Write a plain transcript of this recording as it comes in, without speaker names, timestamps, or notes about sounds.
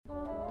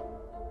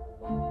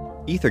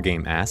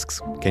Ethergame asks,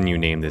 can you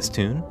name this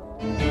tune?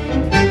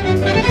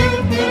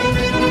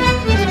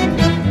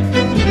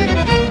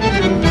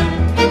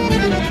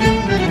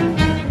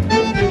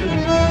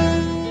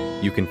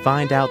 You can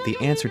find out the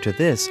answer to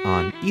this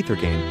on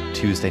Ethergame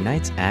Tuesday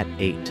nights at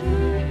 8.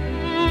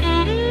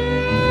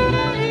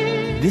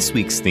 This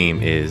week's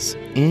theme is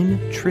In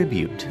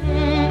Tribute.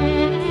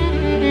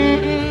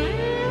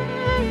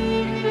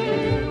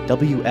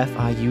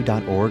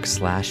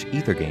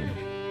 WFIU.org/Ethergame